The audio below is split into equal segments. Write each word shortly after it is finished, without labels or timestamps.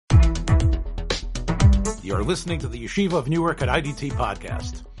You're listening to the Yeshiva of Newark at IDT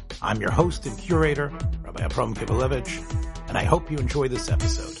podcast. I'm your host and curator, Rabbi Abram Kibalevich, and I hope you enjoy this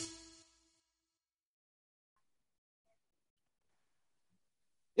episode.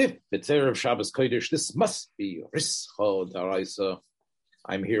 If it's Erev Shabbos Kodesh, this must be Rischa Daraisa.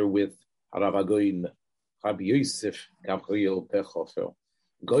 I'm here with Harav Goyin, Rabbi Yosef Gabriel Bechhofer.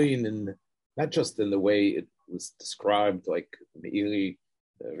 Goyin, in, not just in the way it was described, like Meiri,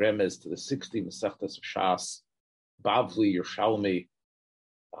 Remez to the 60 Masechtas of Shas, Bavli, Yerushalmi,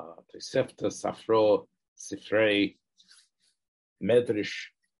 Tosefta, Safro, Sifrei,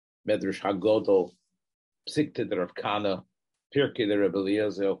 Medrash Hagodol, Psikta de Rav Kana, Pirkei de Rebbe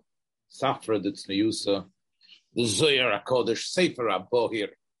Eliezer, Safra de Tzniusa, the Zohar HaKodesh, Sefer HaBohir.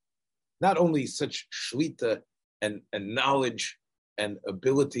 Not only such shlita and knowledge and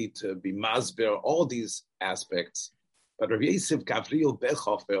ability to be masber, all these aspects, but Rav Yosef Gabriel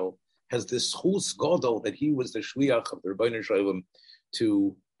Bechhofer has this chus gadol that he was the shliach of the Rebbeinu Shalom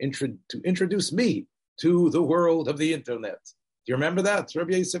to introduce me to the world of the internet. Do you remember that,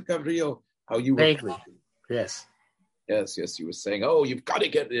 Rav Yosef Gabriel? How you were? Vaguely. Yes. Yes. You were saying, "Oh, you've got to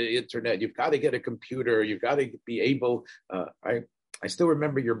get the internet. You've got to get a computer. You've got to be able." I still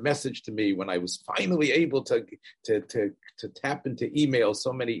remember your message to me when I was finally able to tap into email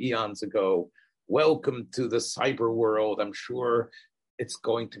so many eons ago. Welcome to the cyber world. I'm sure it's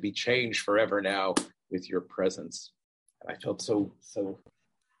going to be changed forever now with your presence. And I felt so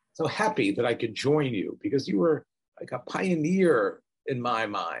happy that I could join you because you were like a pioneer in my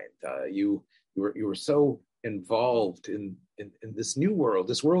mind. You were so involved in this new world,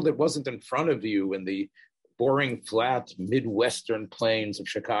 this world that wasn't in front of you in the boring, flat, Midwestern plains of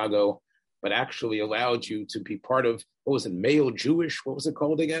Chicago, but actually allowed you to be part of, what was it, Male Jewish? What was it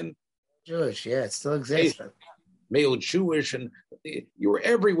called again? Jewish, yeah, it still exists. Male Jewish, and you were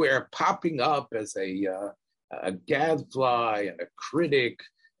everywhere, popping up as a gadfly and a critic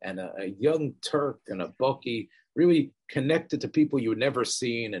and a young Turk and a Bucky, really connected to people you had never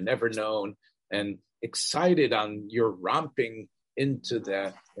seen and never known, and excited on your romping into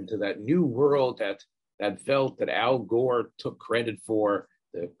that new world that felt that Al Gore took credit for,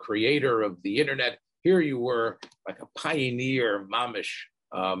 the creator of the internet. Here you were, like a pioneer, mamish.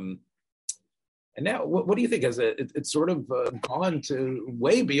 And now, what do you think? It's sort of gone to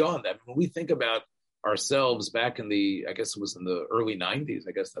way beyond that. When we think about ourselves back in I guess it was in the early 90s,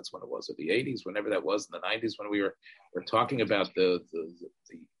 I guess that's when it was, or the 80s, whenever that was, in the 90s, when we were talking about the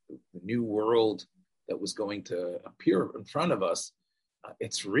new world that was going to appear in front of us.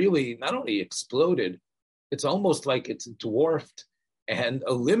 It's really not only exploded, it's almost like it's dwarfed and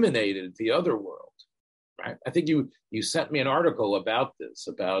eliminated the other world, right? I think you sent me an article about this,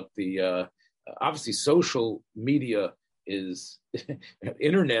 about the obviously social media is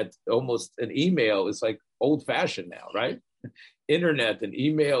internet, almost an email is like old fashioned now, right? Internet and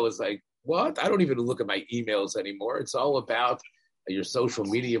email is like, what? I don't even look at my emails anymore. It's all about your social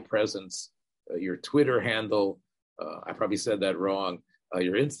media presence, your Twitter handle. I probably said that wrong.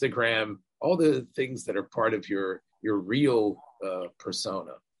 Your Instagram, all the things that are part of your real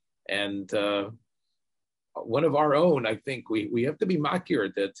persona. And one of our own, I think we have to be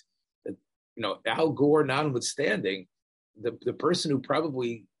makir that Al Gore notwithstanding, the person who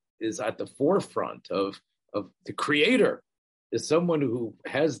probably is at the forefront of the creator is someone who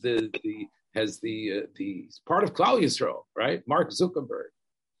has the part of Klal Yisrael, right? Mark Zuckerberg.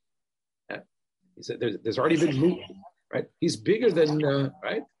 He said there's already been movement, right? He's bigger than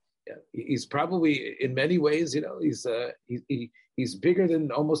right. Yeah, he's probably in many ways, he's bigger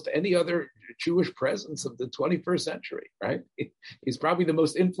than almost any other Jewish presence of the 21st century, right? He's probably the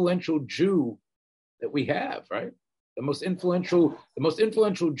most influential Jew that we have, right? The most influential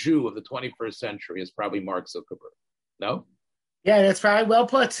Jew of the 21st century is probably Mark Zuckerberg. No? Yeah, that's probably well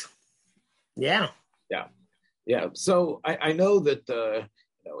put. Yeah. So I know that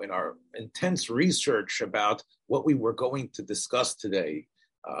in our intense research about what we were going to discuss today,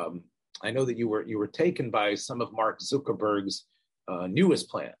 I know that you were taken by some of Mark Zuckerberg's newest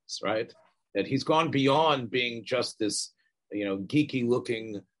plans, right? That he's gone beyond being just this,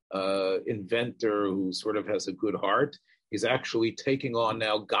 geeky-looking inventor who sort of has a good heart. He's actually taking on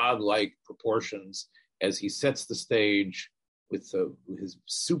now godlike proportions as he sets the stage with his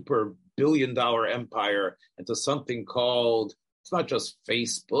super billion-dollar empire into something called, it's not just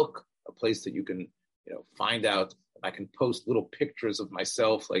Facebook, a place that you can, find out. I can post little pictures of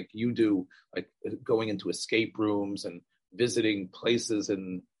myself like you do, like going into escape rooms and visiting places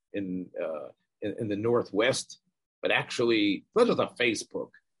in the Northwest. But actually, it's not just on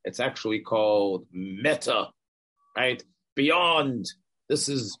Facebook. It's actually called Meta, right? Beyond, this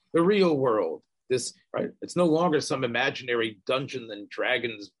is the real world. this, right? It's no longer some imaginary Dungeons and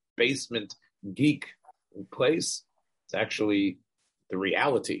Dragons basement geek place. It's actually the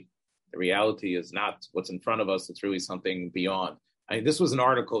reality. The reality is not what's in front of us. It's really something beyond. I mean, this was an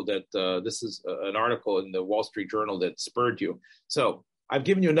article this is an article in the Wall Street Journal that spurred you. So I've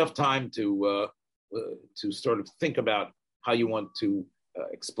given you enough time to sort of think about how you want to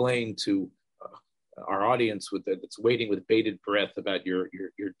explain to our audience that's waiting with bated breath about your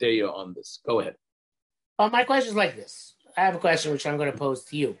data on this. Go ahead. My question is like this. I have a question which I'm going to pose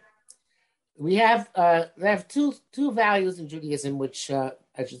to you. We have two values in Judaism, which I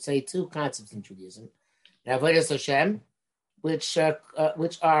should say two concepts in Judaism. Avodas Hashem, which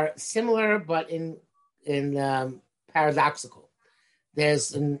are similar but in paradoxical. There's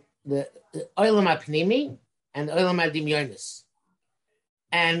the Olam HaPnimi and Olam HaDimyonis.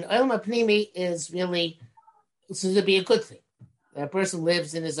 And Olam HaPnimi is really supposed to be a good thing. That person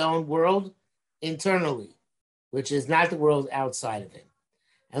lives in his own world internally, which is not the world outside of him.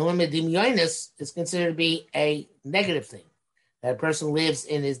 And Olam HaDimyonis is considered to be a negative thing. That person lives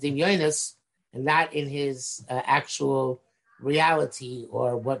in his Dimyonis and not in his actual reality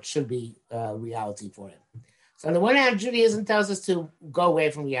or what should be reality for him. So on the one hand, Judaism tells us to go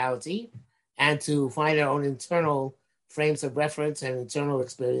away from reality and to find our own internal frames of reference and internal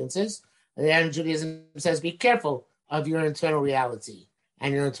experiences. And then Judaism says, be careful of your internal reality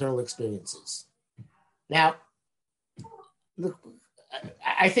and your internal experiences. Now,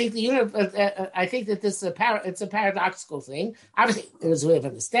 I think that this is it's a paradoxical thing. Obviously, there's a way of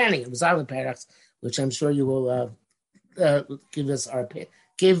understanding it. It was on the paradox, which I'm sure you will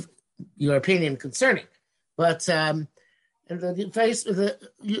give your opinion concerning. But the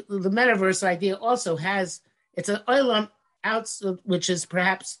metaverse idea also it's an olam out, which is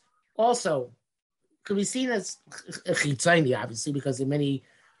perhaps also could be seen as chitzoni, obviously, because of many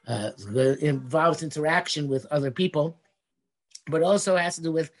involves interaction with other people, but also has to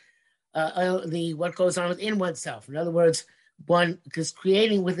do with what goes on within oneself. In other words, one is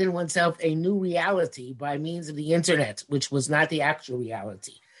creating within oneself a new reality by means of the internet, which was not the actual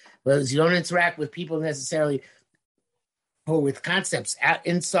reality. Whereas you don't interact with people necessarily or with concepts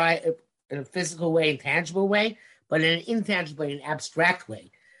inside in a physical way, intangible way, but in an intangible way, an abstract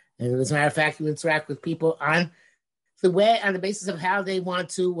way. And as a matter of fact, you interact with people on the basis of how they want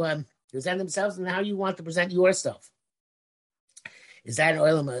to present themselves and how you want to present yourself. Is that an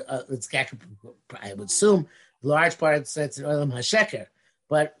olam? I would assume large part it's an olam hasheker,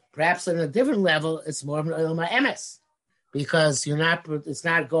 but perhaps on a different level, it's more of an olam ha'emes, because it's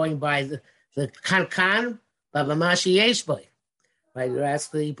not going by the kan b'mamashi yesh bo, right? You're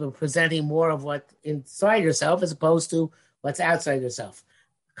actually presenting more of what's inside yourself as opposed to what's outside yourself.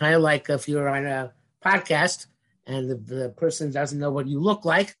 Kind of like if you're on a podcast and the person doesn't know what you look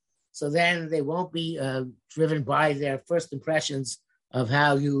like, so then they won't be driven by their first impressions of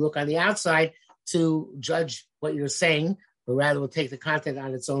how you look on the outside to judge what you're saying, but rather will take the content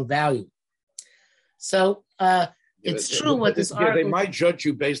on its own value. So it's true what this article... They might judge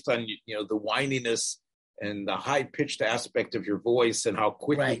you based on the whininess and the high-pitched aspect of your voice and how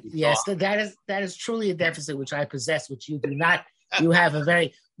quickly right. you Yes, talk. that is truly a deficit which I possess, which you do not. You have a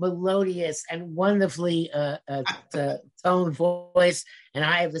very melodious and wonderfully toned voice, and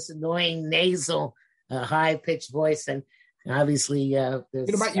I have this annoying nasal, high-pitched voice, and obviously, you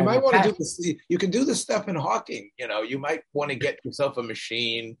might want to do this. You can do this stuff in hawking. You might want to get yourself a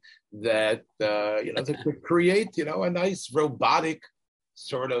machine that to create a nice robotic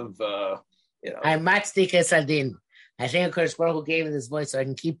sort of I'm Matzdik Esadin. I think Kurdish Baruch Hu gave me this voice so I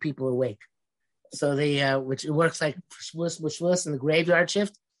can keep people awake. So which it works like Shwus in the graveyard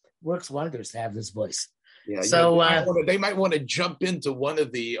shift, works wonders to have this voice. Yeah, so they might want to jump into one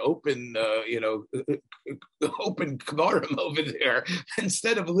of the open, open kvarim over there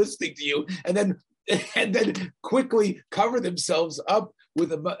instead of listening to you, and then quickly cover themselves up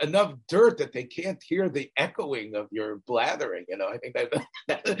with enough dirt that they can't hear the echoing of your blathering. I think that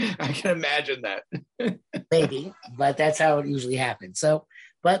I can imagine that. Maybe, but that's how it usually happens. So,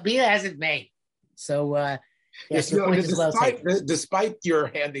 but be it as it may. So, yes, despite your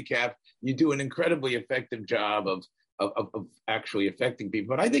handicap, you do an incredibly effective job of actually affecting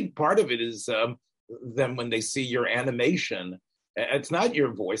people. But I think part of it is them when they see your animation. It's not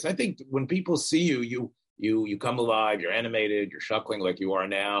your voice. I think when people see you come alive, you're animated, you're shuckling like you are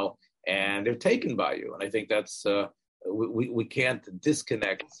now, and they're taken by you. And I think that's we can't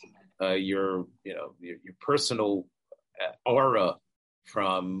disconnect your personal aura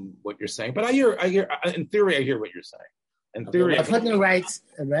from what you're saying. But I hear in theory, I hear what you're saying. In theory,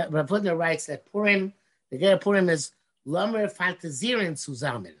 Raputner writes that Purim, the day of Purim is Lamer Fantasieren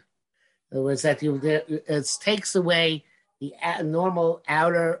zusammen. In other words, that it takes away the normal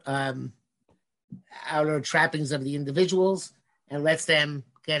outer trappings of the individuals and lets them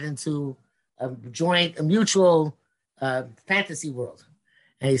get into a mutual fantasy world.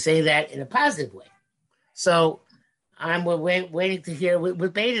 And he's saying that in a positive way. So I'm waiting to hear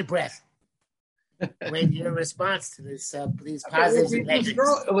with bated breath. Wait your response to this, these positives and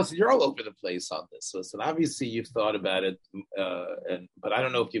negatives. You're all over the place on this. Listen, obviously you've thought about it, but I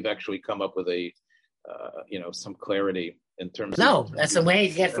don't know if you've actually come up with a, some clarity in terms. No, that's the way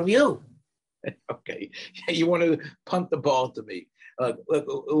to get from you. Okay, you want to punt the ball to me.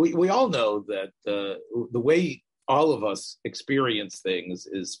 We all know that the way all of us experience things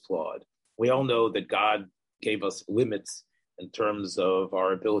is flawed. We all know that God gave us limits in terms of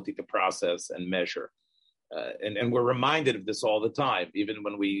our ability to process and measure. And we're reminded of this all the time, even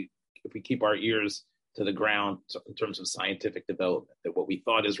if we keep our ears to the ground in terms of scientific development, that what we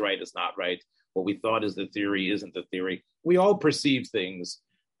thought is right is not right. What we thought is the theory isn't the theory. We all perceive things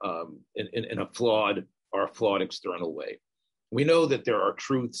in a flawed external way. We know that there are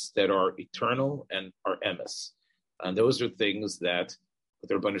truths that are eternal and are emes. And those are things that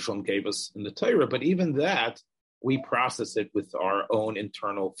the Rebbeinu Shalom gave us in the Torah, but even that, we process it with our own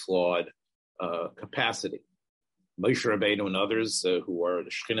internal flawed capacity. Moshe Rabbeinu and others who are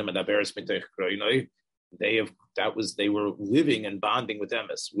the Shchinim and Averis Mitech Kroinoi, they were living and bonding with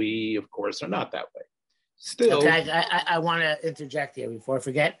emes. We, of course, are not that way. Still, okay, I want to interject here before I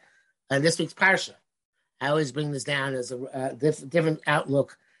forget. This week's Parsha, I always bring this down as a different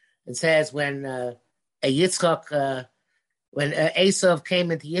outlook. It says when Yitzchak, when Esav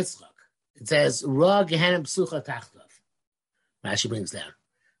came into Yitzchak, it says Ra Gehenim Psucha Tachtov. Rashi brings down.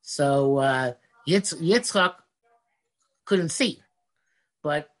 So Yitzchak couldn't see,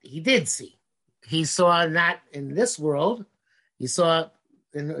 but he did see. He saw not in this world; he saw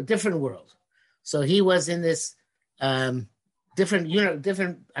in a different world. So he was in this different universe,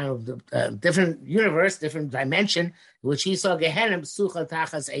 different dimension, in which he saw Gehenim Psucha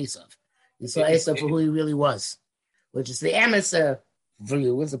Tachas Esav. He saw Esav for who he really was, which is the emes for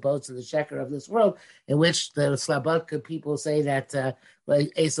you, as opposed to the sheker of this world, in which the Slabodka people say that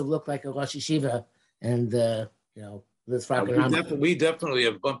Esav looked like a Rosh Yeshiva, and this we definitely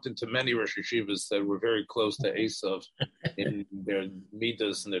have bumped into many Rosh Yeshivas that were very close to Esav in their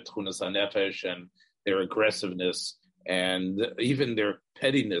midas and their tchunas hanefesh and their aggressiveness and even their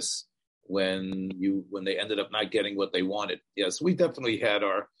pettiness when they ended up not getting what they wanted. Yes, we definitely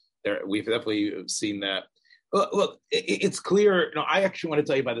we've definitely seen that. Look, it's clear. I actually want to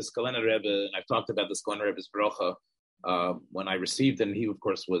tell you about the Skalena Rebbe, and I've talked about the Skalena Rebbe's bracha when I received him. He, of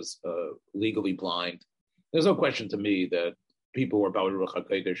course, was legally blind. There's no question to me that people who are Ba'al Ruach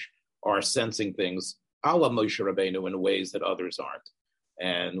HaKodesh are sensing things a la Moshe Rabbeinu in ways that others aren't.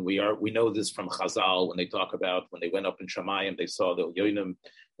 And we know this from Chazal when they talk about when they went up in Shamayim, they saw the Yonim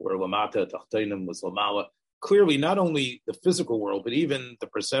were Lamata, Tachtonim was Lamala. Clearly, not only the physical world, but even the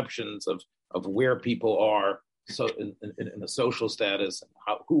perceptions of where people are so in a social status,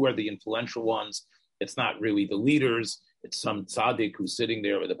 who are the influential ones. It's not really the leaders. It's some tzaddik who's sitting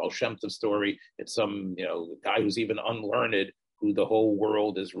there with a Baal Shem Tov story. It's some guy who's even unlearned, who the whole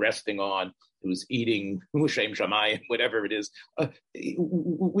world is resting on, who's eating Shem Shamayim, whatever it is.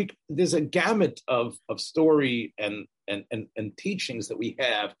 There's a gamut of story and teachings that we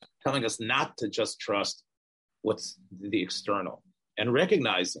have telling us not to just trust what's the external and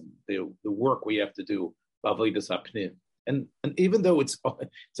recognizing the work we have to do. And even though it's a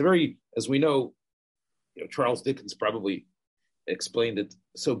very, as we know, Charles Dickens probably explained it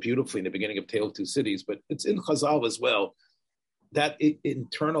so beautifully in the beginning of Tale of Two Cities, but it's in Chazal as well, that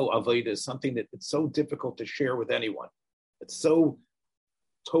internal avodah is something that it's so difficult to share with anyone. It's so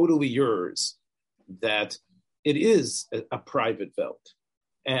totally yours that it is a private Welt.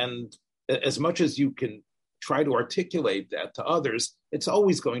 And as much as you can try to articulate that to others, it's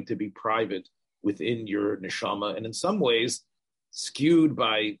always going to be private within your neshama, and in some ways skewed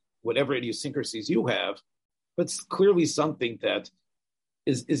by whatever idiosyncrasies you have, but it's clearly something that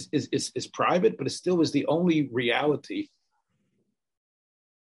is private, but it still is the only reality.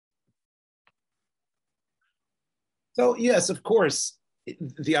 So yes, of course,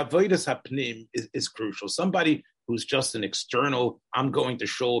 the avodas hapnim is crucial. Somebody who's just an external, I'm going to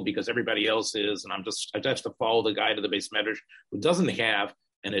shul because everybody else is, and I just have to follow the guy to the Beis Medrash, who doesn't have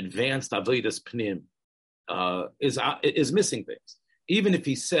an advanced avodas pnim, is missing things. Even if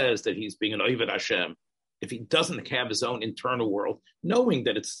he says that he's being an Oved Hashem, if he doesn't have his own internal world, knowing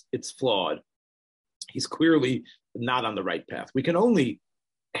that it's flawed, he's clearly not on the right path. We can only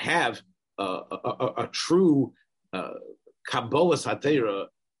have a true Kabbalas Hatera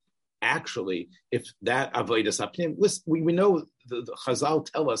actually, if that avodas hapnim, listen, we know the Chazal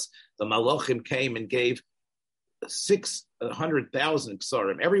tell us the Malachim came and gave 600,000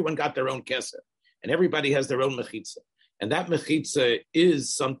 ksarim. Everyone got their own kesef, and everybody has their own mechitza. And that mechitza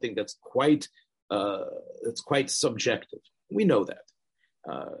is something that's quite subjective. We know that.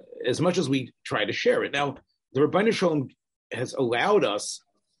 As much as we try to share it. Now, the Rebbeinu Shalom has allowed us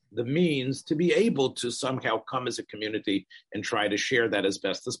the means to be able to somehow come as a community and try to share that as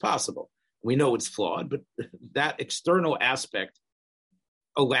best as possible. We know it's flawed, but that external aspect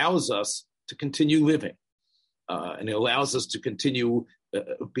allows us to continue living. And it allows us to continue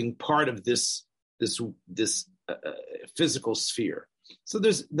being part of this physical sphere. So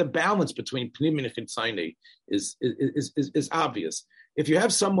there's the balance between Pnim and Chitzayni is obvious. If you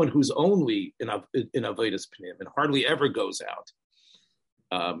have someone who's only in Avodas Pnim and hardly ever goes out,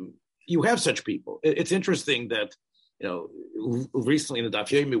 you have such people. It's interesting that recently in the Daf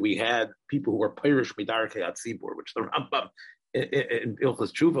Yomi we had people who were Pirish Midarkei Atzibur, which the Rambam in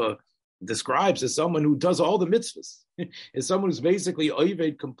Ilchos Tshuva describes as someone who does all the mitzvahs, is someone who's basically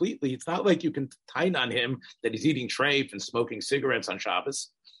oived completely. It's not like you can tine on him that he's eating treif and smoking cigarettes on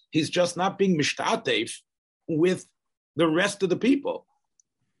Shabbos. He's just not being mishtatev with the rest of the people.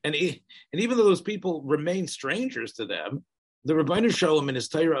 And even though those people remain strangers to them, the Rebbeinu Shalom in his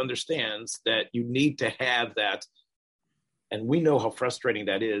Torah understands that you need to have that, and we know how frustrating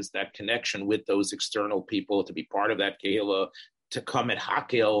that is, that connection with those external people, to be part of that kehillah, to come at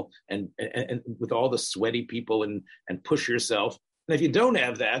Hakel and with all the sweaty people and push yourself. And if you don't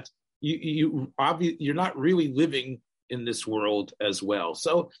have that, you're not really living in this world as well.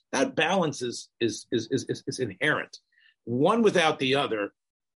 So that balance is inherent. One without the other,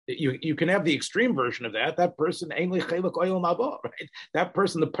 you can have the extreme version of that. That person, right? That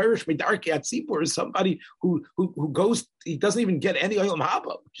person, the Pirish Midarkei Atzibur, is somebody who goes, he doesn't even get any Olam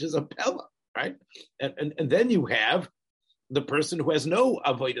Haba, which is a Pella, right? And then you have the person who has no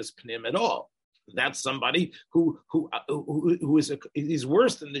avodas pnim at all. That's somebody who is he's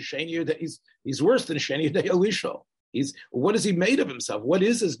worse than the sheni. He's worse than sheni de Elisha. What is he made of himself? What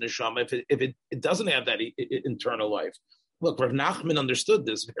is his neshama if it doesn't have that internal life? Look, Rav Nachman understood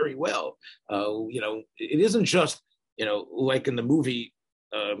this very well. It isn't just like in the movie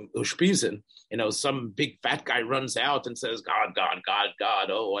Ushpizin. Some big fat guy runs out and says, "God, God, God,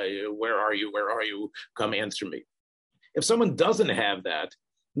 God! Oh, where are you? Where are you? Come answer me." If someone doesn't have that,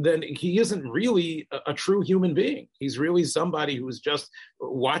 then he isn't really a true human being. He's really somebody who's just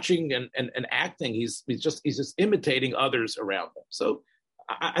watching and acting. He's just imitating others around them. So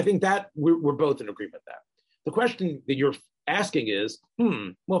I think that we're both in agreement with that. The question that you're asking is,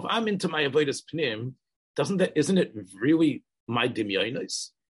 well, if I'm into my avodas pnim, isn't it really my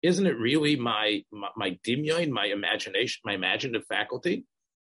dimyonos? Isn't it really my dimyon, my imagination, my imaginative faculty?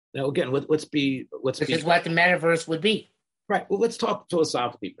 Now, again, let's be. Which is what the metaverse would be. Right. Well, let's talk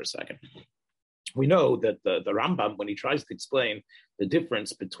philosophically for a second. We know that the Rambam, when he tries to explain the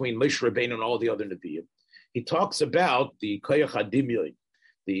difference between Moshe Rabbeinu and all the other Nevi'im, he talks about the koyach hadimyon,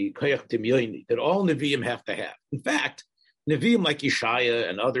 the koyach dimyoni, that all Nevi'im have to have. In fact, Nevi'im like Yeshaya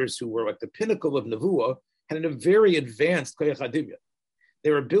and others who were at the pinnacle of Nevuah had a very advanced koyach hadimyon.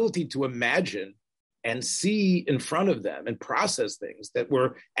 Their ability to imagine and see in front of them and process things that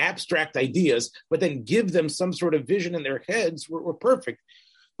were abstract ideas, but then give them some sort of vision in their heads were perfect.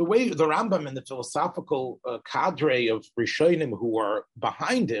 The way the Rambam and the philosophical cadre of Rishonim who are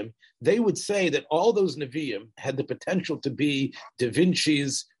behind him, they would say that all those Nevi'im had the potential to be Da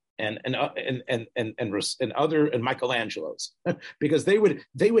Vinci's and Michelangelo's, because they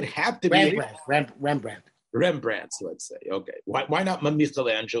would have to be Rembrandt's, let's say. Okay, why not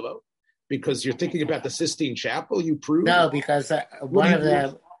Michelangelo? Because you're thinking about the Sistine Chapel, you prove? No, because one of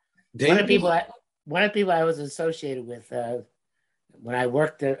the people I was associated with when I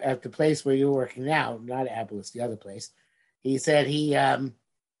worked at the place where you're working now, not Abelus, the other place, he said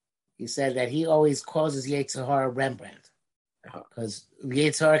that he always calls his Yetzer Hara Rembrandt, because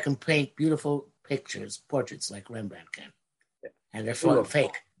Yetzer Hara can paint beautiful pictures, portraits like Rembrandt can, and they're full of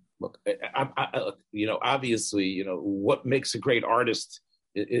fake. Look, obviously, what makes a great artist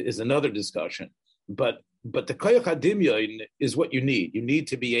is another discussion, but the koyach hadimyon is what you need. You need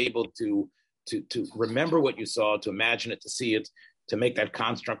to be able to remember what you saw, to imagine it, to see it, to make that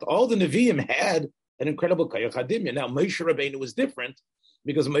construct. All the Nevi'im had an incredible koyach hadimyon. Now Moshe Rabbeinu was different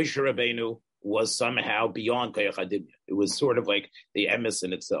because Moshe Rabbeinu was somehow beyond koyach hadimyon. It was sort of like the emes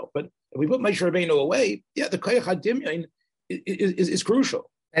in itself. But if we put Moshe Rabbeinu away, the koyach hadimyon is crucial.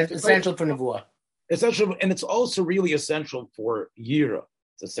 It's essential for Nevuah. Essential, and it's also really essential for Yira.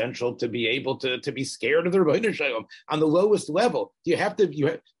 It's essential to be able to be scared of the Rebbeinu Shalom on the lowest level.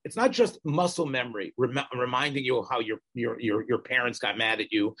 It's not just muscle memory reminding you of how your parents got mad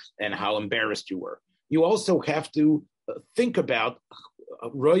at you and how embarrassed you were. You also have to think about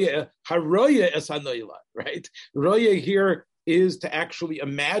Roya es hanoila, right? Roya here is to actually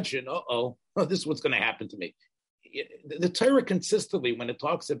imagine, this is what's going to happen to me. The Torah consistently, when it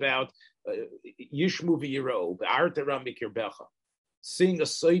talks about Yishmu v'yiro, B'arta Mikir Becha, seeing a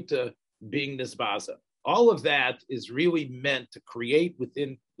soita being nisbaza, all of that is really meant to create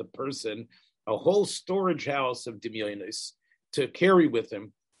within the person a whole storage house of dimyonis to carry with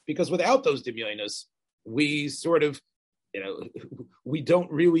him, because without those dimyonis, we sort of,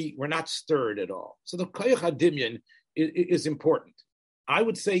 we're not stirred at all. So the koyach hadimyon is important. I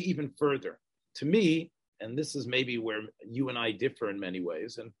would say even further, to me, and this is maybe where you and I differ in many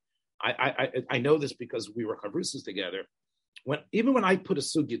ways, and I know this because we were chavrusas together. Even when I put a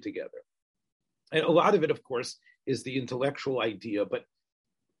sugya together, and a lot of it, of course, is the intellectual idea, but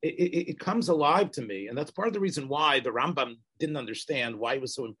it comes alive to me, and that's part of the reason why the Rambam didn't understand why it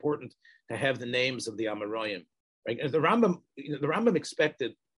was so important to have the names of the Amoraim. Right? And the Rambam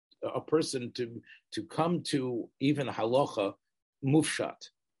expected a person to come to even halacha mufshat.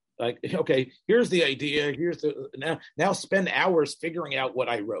 Like, okay, here's the idea. Now spend hours figuring out what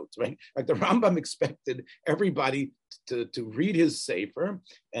I wrote, right? Like the Rambam expected everybody to read his sefer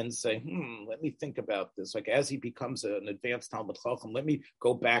and say, let me think about this. Like as he becomes an advanced Talmud Chacham, let me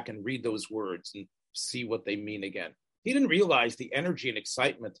go back and read those words and see what they mean again. He didn't realize the energy and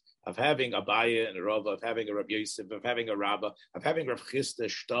excitement of having Abaye and a Rava, of having a Rabbi Yosef, of having a Rabbah, of having Rav Chisda,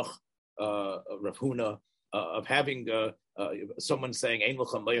 Shtoch, Rav Huna, of having someone saying Ein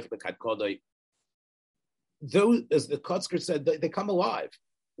L'cha Moich B'Kat Kodai. Those, as the Kotzker said, they come alive.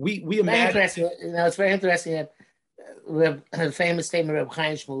 We imagine. It's very interesting that a famous statement of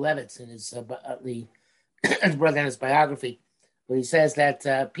Chaim Shmulevitz in his brother in his biography, where he says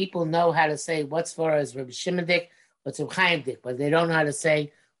that people know how to say what's for as Rabbi Shimon Dik, what's Rabbi Chaim Dik, but they don't know how to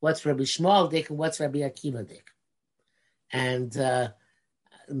say what's Rabbi Shmuel Dik and what's Rabbi Akiva Dik. And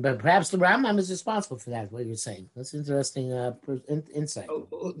but perhaps the Rambam is responsible for that, what you're saying. That's interesting insight.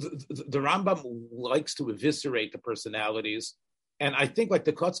 The Rambam likes to eviscerate the personalities. And I think, like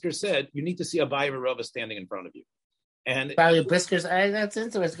the Kotzker said, you need to see Abaye and Rava standing in front of you. And probably Brisker's, that's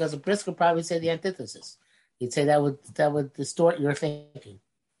interesting, because Brisker probably say the antithesis. He'd say that would distort your thinking.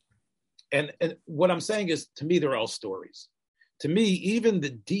 And what I'm saying is, to me, they're all stories. To me, even the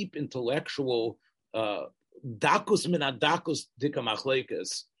deep intellectual dakus min adakus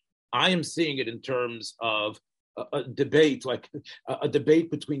dikamachlekas, I am seeing it in terms of a debate, like a debate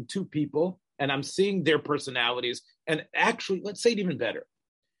between two people, and I'm seeing their personalities. And actually, let's say it even better.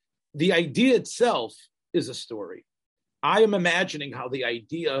 The idea itself is a story. I am imagining how the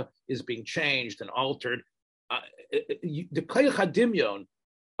idea is being changed and altered. The Koyach HaDimyon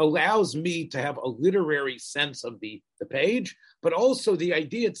allows me to have a literary sense of the page, but also the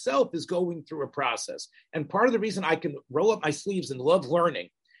idea itself is going through a process. And part of the reason I can roll up my sleeves and love learning,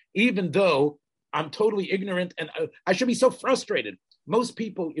 even though I'm totally ignorant and I should be so frustrated. Most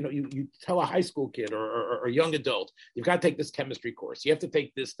people, you tell a high school kid or a young adult, you've got to take this chemistry course. You have to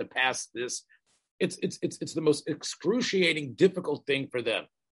take this to pass this. It's the most excruciating, difficult thing for them.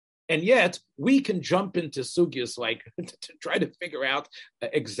 And yet we can jump into sugyas like to try to figure out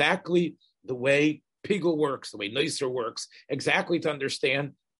exactly the way Pigel works, the way Neusser works, exactly to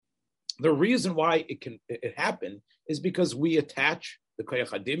understand. The reason why it happened is because we attach the Koyach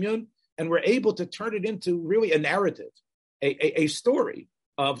HaDimyon and we're able to turn it into really a narrative, a story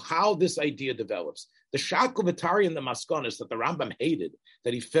of how this idea develops. The Shakel V'Tari and the Maskonis that the Rambam hated,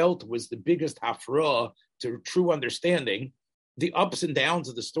 that he felt was the biggest hafra to true understanding, the ups and downs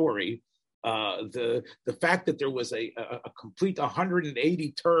of the story, the fact that there was a complete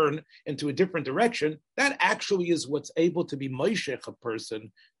 180 turn into a different direction, that actually is what's able to be moishech a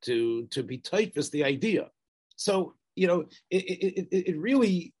person to be typhus the idea. So, it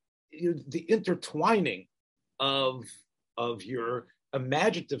really, the intertwining of your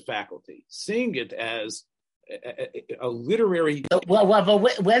imaginative faculty, seeing it as a literary. But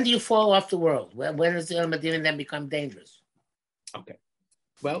when do you fall off the world? When does the Madina then become dangerous? Okay.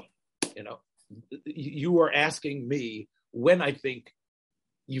 Well, you are asking me when I think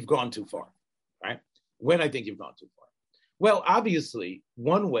you've gone too far, right? When I think you've gone too far. Well, obviously,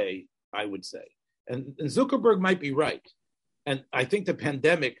 one way I would say, and Zuckerberg might be right, and I think the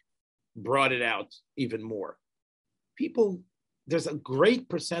pandemic brought it out even more. There's a great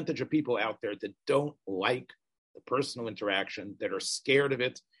percentage of people out there that don't like the personal interaction, that are scared of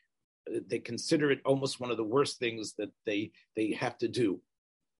it. They consider it almost one of the worst things that they have to do.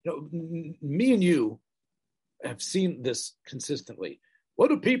 Me and you have seen this consistently. What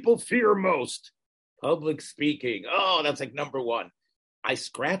do people fear most? Public speaking. Oh, that's like number one. I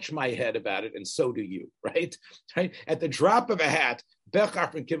scratch my head about it, and so do you, right? At the drop of a hat,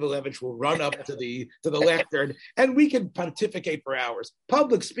 Bechhoff and Kivelevitz will run up to the lectern, and we can pontificate for hours.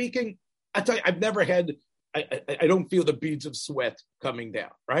 Public speaking, I tell you, I've never had. I don't feel the beads of sweat coming down,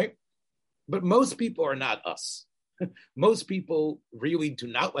 right? But most people are not us. Most people really do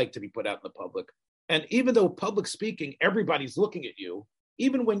not like to be put out in the public. And even though public speaking, everybody's looking at you,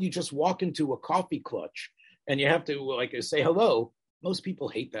 even when you just walk into a coffee clutch and you have to say hello, most people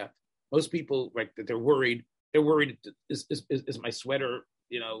hate that. Most people, they're worried. They're worried, is my sweater,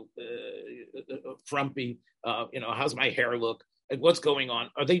 frumpy? How's my hair look? What's going on?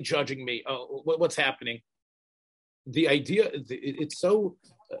 Are they judging me? What's happening? The idea, it's so,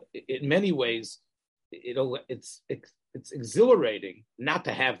 in many ways, it's exhilarating not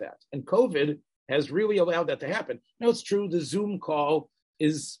to have that. And COVID has really allowed that to happen. Now, it's true, the Zoom call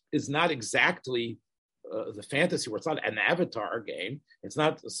is not exactly the fantasy where it's not an avatar game. It's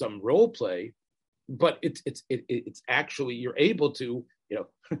not some role play, but it's actually, you're able to,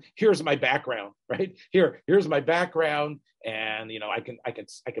 here's my background, right? Here's my background, and I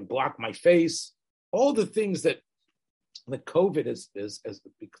can block my face. All the things that COVID is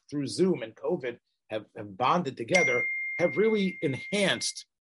through Zoom and COVID have bonded together have really enhanced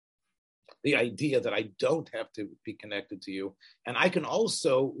the idea that I don't have to be connected to you, and I can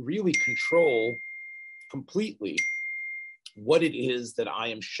also really control completely what it is that I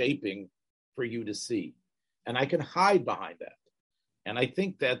am shaping for you to see, and I can hide behind that. And I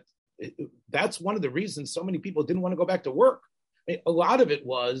think that that's one of the reasons so many people didn't want to go back to work. A lot of it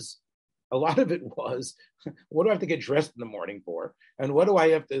was, what do I have to get dressed in the morning for? And what do I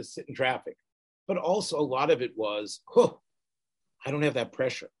have to sit in traffic? But also a lot of it was, I don't have that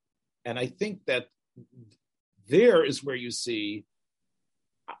pressure. And I think that there is where you see,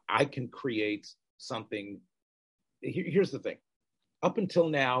 I can create something. Here's the thing. Up until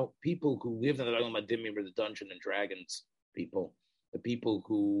now, people who lived in the Olam Adimim were the Dungeons and Dragons people, the people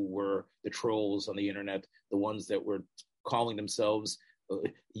who were the trolls on the internet, the ones that were calling themselves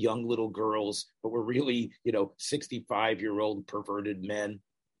young little girls, but were really, 65-year-old perverted men.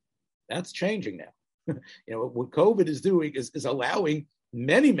 That's changing now. What COVID is doing is allowing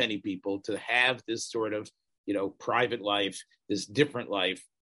many, many people to have this sort of, private life, this different life,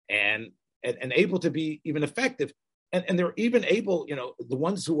 and able to be even effective. And they're even able, the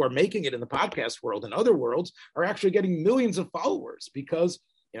ones who are making it in the podcast world and other worlds are actually getting millions of followers because,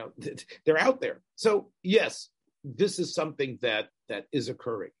 they're out there. So yes, this is something that is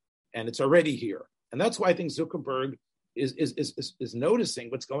occurring, and it's already here. And that's why I think Zuckerberg is noticing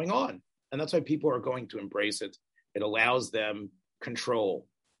what's going on. And that's why people are going to embrace it. It allows them control.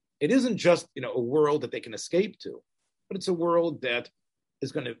 It isn't just, a world that they can escape to, but it's a world that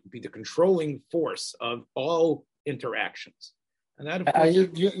is going to be the controlling force of all interactions. And that, of course,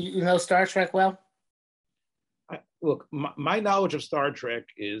 you know Star Trek well? Look, my knowledge of Star Trek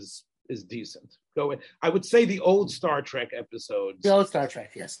is decent. Go ahead. I would say the old Star Trek episodes. The old Star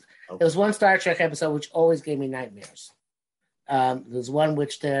Trek, yes. Okay. There was one Star Trek episode which always gave me nightmares. There's one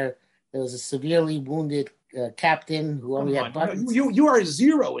which there was a severely wounded captain who only had buttons. You are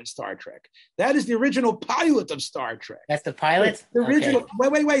zero in Star Trek. That is the original pilot of Star Trek. That's the pilot? The original.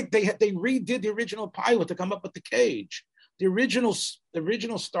 Okay. Wait. They redid the original pilot to come up with the cage. The original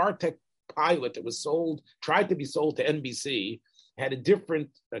Star Trek pilot that was tried to be sold to NBC, had a different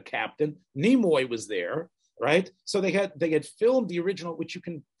captain. Nimoy was there, right? So they had filmed the original, which you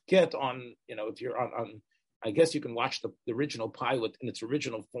can get on, if you're on I guess you can watch the original pilot in its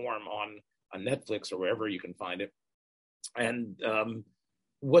original form on Netflix or wherever you can find it. And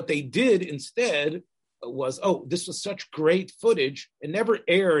what they did instead was, this was such great footage. It never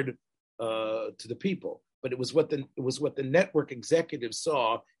aired to the people, but it was what the network executives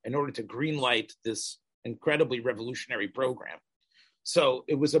saw in order to greenlight this incredibly revolutionary program. So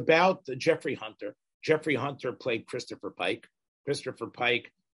it was about Jeffrey Hunter. Jeffrey Hunter played Christopher Pike. Christopher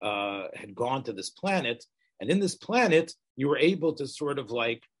Pike had gone to this planet, and in this planet, you were able to sort of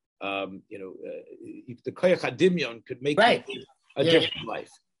the Koyach HaDimyon could make a different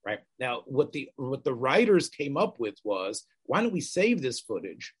life. Right now, what the writers came up with was, why don't we save this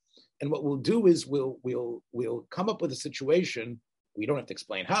footage? And what we'll do is we'll come up with a situation, we don't have to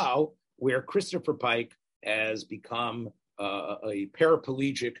explain how, where Christopher Pike has become a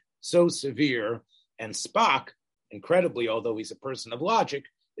paraplegic so severe, and Spock, incredibly, although he's a person of logic,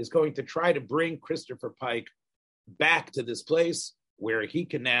 is going to try to bring Christopher Pike back to this place where he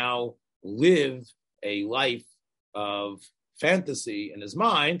can now live a life of fantasy in his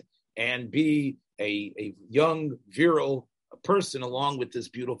mind and be a young, virile person along with this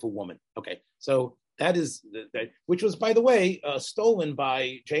beautiful woman. Okay, so that is, which was, by the way, stolen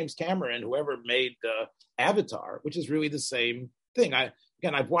by James Cameron, whoever made Avatar, which is really the same thing.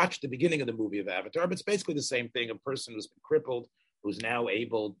 I've watched the beginning of the movie of Avatar, but it's basically the same thing. A person who's been crippled, who's now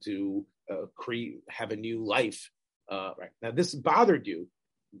able to have a new life. Right now, this bothered you,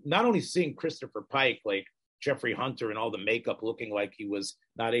 not only seeing Christopher Pike, like Jeffrey Hunter, and all the makeup looking like he was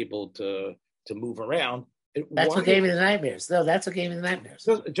not able to move around. That's what gave me the nightmares. No, that's what gave me the nightmares.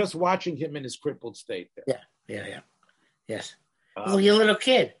 Just watching him in his crippled state. There. Yeah. Yes. You're a little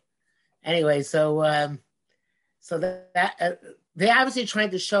kid. Anyway, so that they're obviously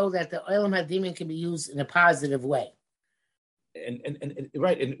trying to show that the Olam HaDimyon can be used in a positive way. And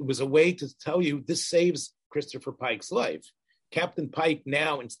right, and it was a way to tell you this saves Christopher Pike's life. Captain Pike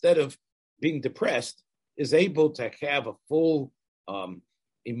now, instead of being depressed, is able to have a full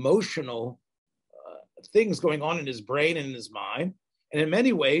emotional things going on in his brain and in his mind, and in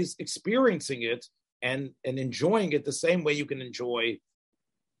many ways experiencing it and enjoying it the same way you can enjoy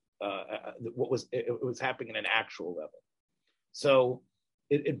what was happening in an actual level. So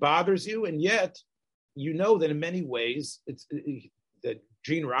it bothers you, and yet you know that in many ways it's that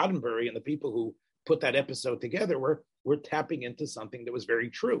Gene Roddenberry and the people who put that episode together were tapping into something that was very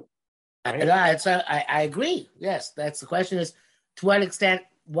true. Right? I agree. Yes, that's the question: is to what extent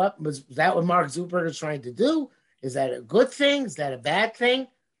was that what Mark Zuckerberg is trying to do? Is that a good thing? Is that a bad thing?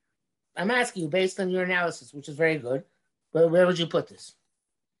 I'm asking you based on your analysis, which is very good. But where would you put this?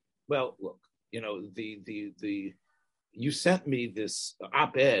 Well, look, the you sent me this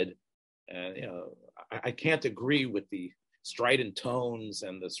op-ed, and I can't agree with the strident tones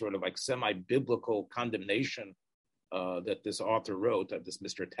and the sort of like semi-biblical condemnation that this author wrote, that this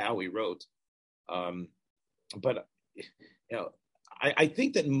Mr. Towie wrote. But I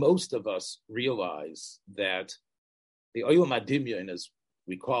think that most of us realize that the Olam HaDimyon, as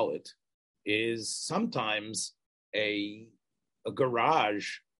we call it, is sometimes a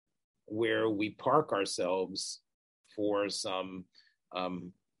garage where we park ourselves for some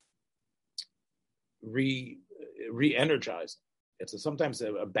re-energizing. It's sometimes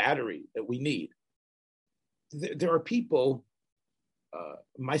a battery that we need. There are people,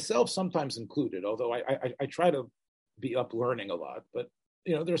 myself sometimes included, although I try to be up learning a lot, but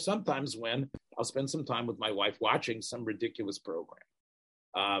there's sometimes when I'll spend some time with my wife watching some ridiculous program.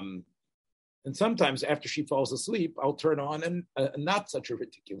 And sometimes after she falls asleep, I'll turn on not such a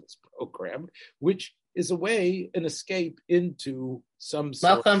ridiculous program, which is an escape into some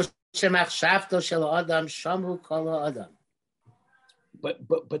sort of...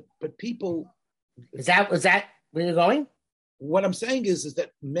 But people... Is that where you're going? What I'm saying is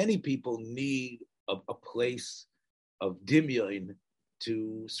that many people need a place of dimyon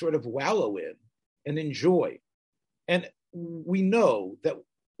to sort of wallow in and enjoy. And we know that,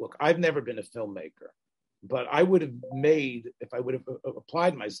 look, I've never been a filmmaker, but I would have made, if I would have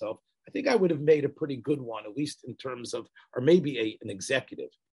applied myself, I think I would have made a pretty good one, at least in terms of, or maybe an executive,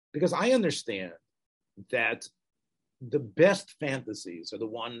 because I understand that the best fantasies are the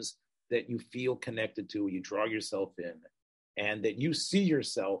ones that you feel connected to, you draw yourself in, and that you see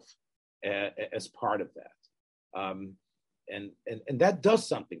yourself as part of that. And that does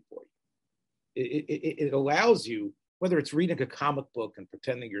something for you. It allows you, whether it's reading a comic book and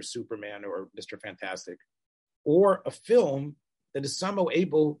pretending you're Superman or Mr. Fantastic, or a film that is somehow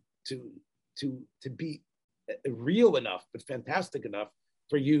able to be real enough, but fantastic enough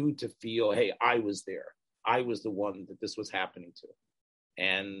for you to feel, hey, I was there. I was the one that this was happening to.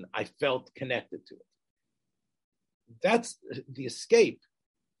 And I felt connected to it. That's the escape.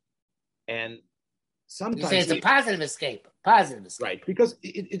 And sometimes... You say it's a positive escape. Positive escape. Right, because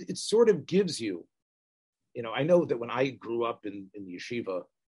it sort of gives you, I know that when I grew up in the yeshiva,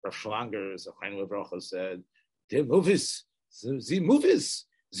 Rav Schlanger, Zachaim Levracha, said, the movies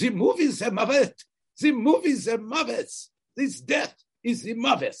are mavet. This death is the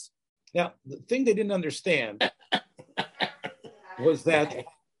mavet. Now, the thing they didn't understand was that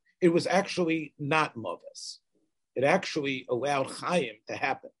it was actually not maves. It actually allowed Chaim to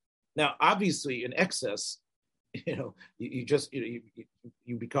happen. Now, obviously, in excess, you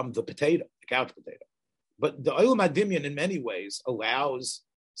become the potato, the couch potato. But the Olam HaDimyon, in many ways, allows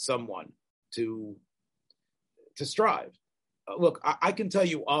someone to strive. Look, I can tell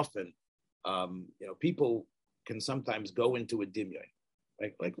you often, people can sometimes go into a dimyon,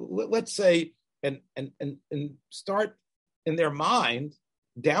 like let's say, and start in their mind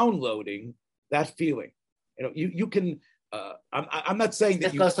downloading that feeling. You can. I'm not saying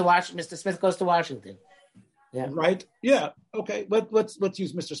that Mr. Smith goes to Washington. Yeah. Right? Yeah. Okay. Let's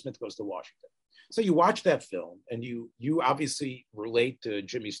use Mr. Smith Goes to Washington. So you watch that film and you obviously relate to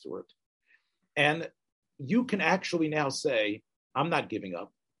Jimmy Stewart. And you can actually now say, I'm not giving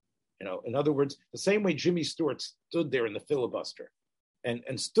up. In other words, the same way Jimmy Stewart stood there in the filibuster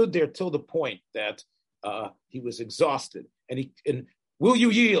and stood there till the point that he was exhausted and will you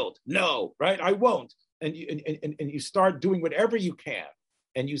yield? No, right? I won't. And you start doing whatever you can,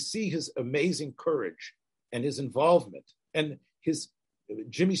 and you see his amazing courage and his involvement, and his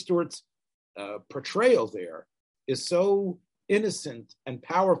Jimmy Stewart's portrayal there is so innocent and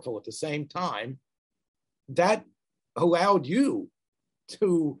powerful at the same time. That allowed you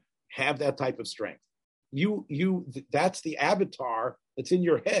to have that type of strength. That's the avatar that's in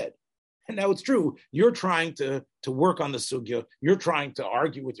your head. And now it's true. You're trying to work on the sugya. You're trying to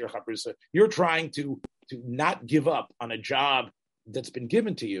argue with your chavrusa. You're trying to not give up on a job that's been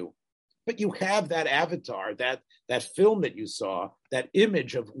given to you. But you have that avatar, that film that you saw, that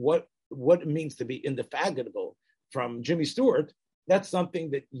image of what it means to be indefatigable from Jimmy Stewart. That's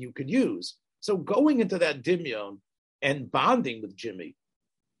something that you could use. So going into that dimyon and bonding with Jimmy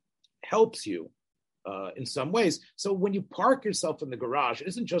helps you in some ways. So when you park yourself in the garage, it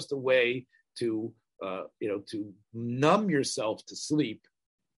isn't just a way to numb yourself to sleep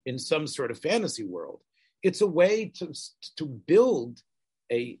in some sort of fantasy world. It's a way to build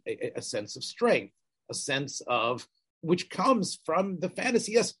a sense of strength, a sense of which comes from the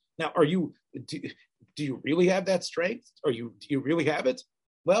fantasy. Yes. Now, do you really have that strength? Do you really have it?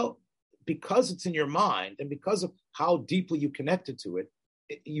 Well, because it's in your mind and because of how deeply you connected to it,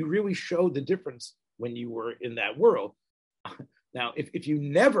 you really showed the difference when you were in that world. Now, if you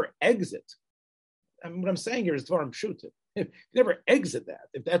never exit, what I'm saying here is Dvarim Pshutim. If you never exit that,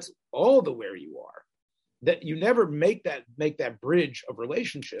 if that's all the where you are, that you never make that bridge of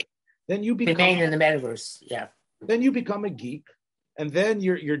relationship, then you remain in the metaverse. Yeah. Then you become a geek, and then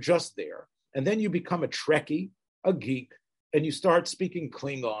you're just there, and then you become a Trekkie, a geek, and you start speaking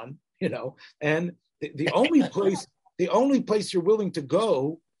Klingon. And the only place you're willing to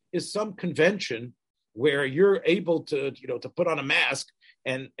go is some convention where you're able to put on a mask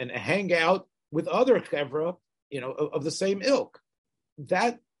and hang out with other chevra, of the same ilk.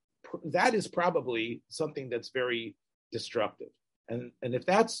 That is probably something that's very destructive. And if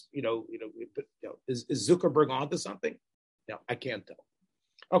that's, is Zuckerberg onto something? I can't tell.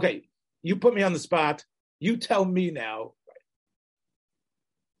 Okay, you put me on the spot. You tell me now.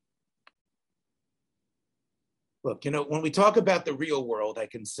 Look, when we talk about the real world, I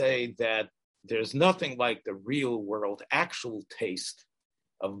can say that there's nothing like the real world actual taste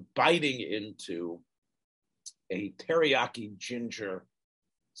of biting into a teriyaki ginger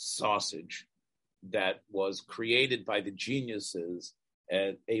sausage that was created by the geniuses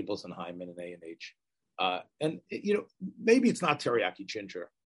at Abels and Hyman and A&H. Maybe it's not teriyaki ginger.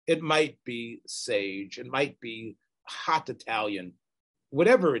 It might be sage. It might be hot Italian.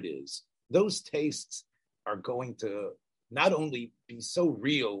 Whatever it is, those tastes are going to not only be so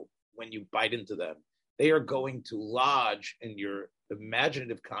real when you bite into them, they are going to lodge in your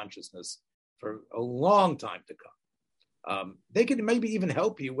imaginative consciousness for a long time to come. They can maybe even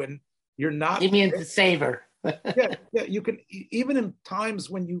help you when you're not. Give me the savor. yeah, you can, even in times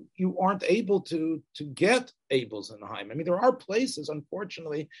when you aren't able to get Abels and Hyman. I mean, there are places,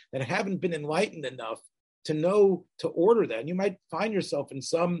 unfortunately, that haven't been enlightened enough to know to order that. And you might find yourself in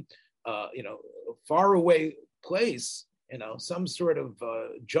some, far away place, some sort of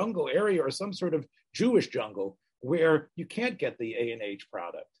jungle area or some sort of Jewish jungle where you can't get the A&H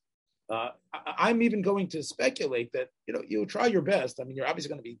product. I'm even going to speculate that, you try your best. I mean, you're obviously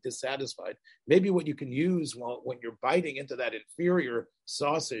going to be dissatisfied. Maybe what you can use when you're biting into that inferior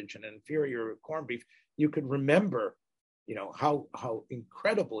sausage and inferior corned beef, you can remember, how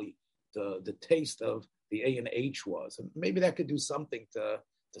incredibly the taste of the A&H was. And maybe that could do something to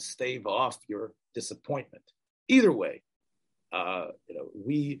stave off your disappointment. Either way,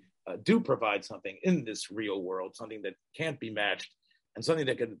 we do provide something in this real world, something that can't be matched, and something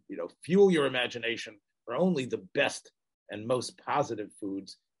that can, fuel your imagination for only the best and most positive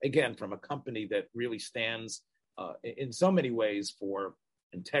foods. Again, from a company that really stands in so many ways for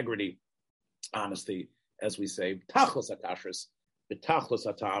integrity, honesty, as we say, tachlis hakashrus, b'tachlis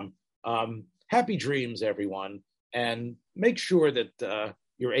hatam. Happy dreams, everyone, and make sure that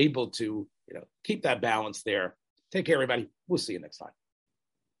you're able to, keep that balance there. Take care, everybody. We'll see you next time.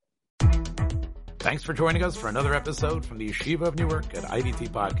 Thanks for joining us for another episode from the Yeshiva of Newark at IDT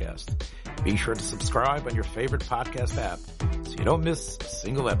Podcast. Be sure to subscribe on your favorite podcast app so you don't miss a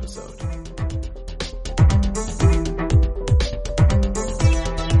single episode.